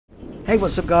Hey,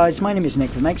 what's up guys, my name is Nick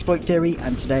from Exploit Theory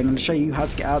and today I'm going to show you how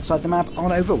to get outside the map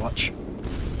on Overwatch.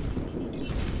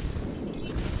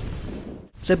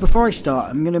 So before I start,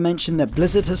 I'm going to mention that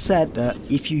Blizzard has said that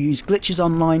if you use glitches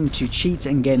online to cheat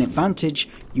and gain advantage,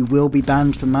 you will be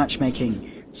banned from matchmaking.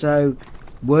 So,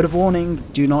 word of warning,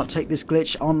 do not take this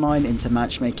glitch online into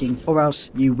matchmaking or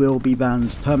else you will be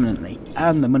banned permanently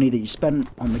and the money that you spent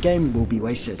on the game will be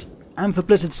wasted. And for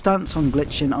Blizzard's stance on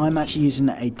glitching, I'm actually using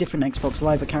a different Xbox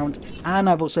Live account and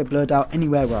I've also blurred out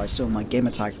anywhere where I saw my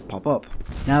gamer tag pop up.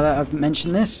 Now that I've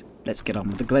mentioned this, let's get on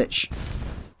with the glitch.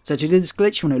 So to do this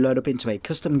glitch, you want to load up into a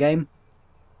custom game,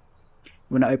 you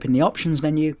want to open the options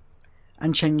menu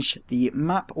and change the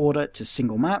map order to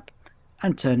single map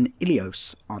and turn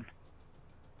Ilios on.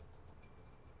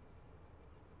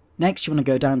 Next you want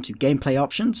to go down to gameplay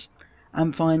options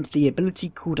and find the ability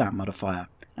cooldown modifier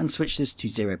and switch this to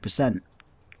 0%.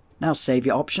 Now save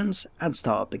your options and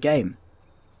start up the game.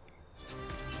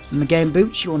 When the game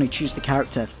boots, you want to choose the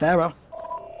character Farah,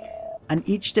 and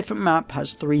each different map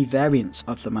has 3 variants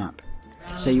of the map.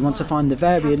 So you want to find the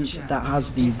variant that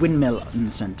has the windmill in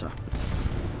the centre.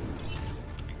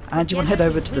 And you want to head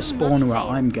over to the spawn where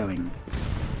I'm going.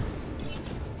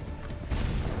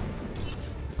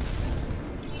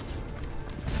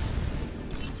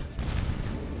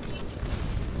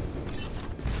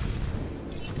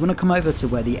 You want to come over to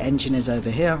where the engine is over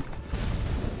here,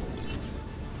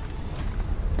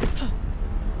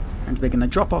 and we're going to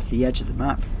drop off the edge of the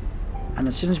map, and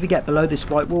as soon as we get below this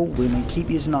white wall we're going to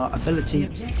keep using our ability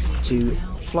to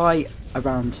fly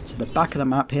around to the back of the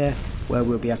map here, where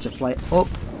we'll be able to fly up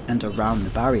and around the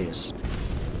barriers.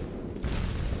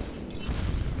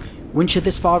 Once you're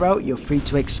this far out, you're free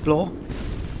to explore,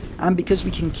 and because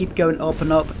we can keep going up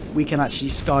and up, we can actually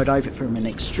skydive it from an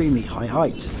extremely high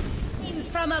height.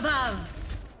 From above.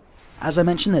 As I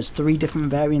mentioned, there's 3 different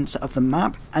variants of the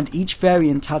map and each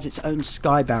variant has its own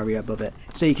sky barrier above it,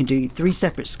 so you can do 3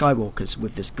 separate skywalkers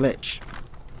with this glitch.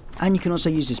 And you can also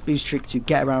use this boost trick to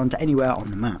get around anywhere on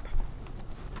the map.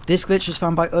 This glitch was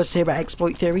found by us here at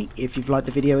Exploit Theory. If you've liked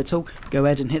the video at all, go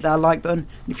ahead and hit that like button,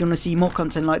 and if you want to see more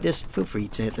content like this, feel free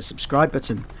to hit the subscribe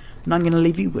button. And I'm going to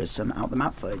leave you with some out the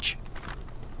map footage.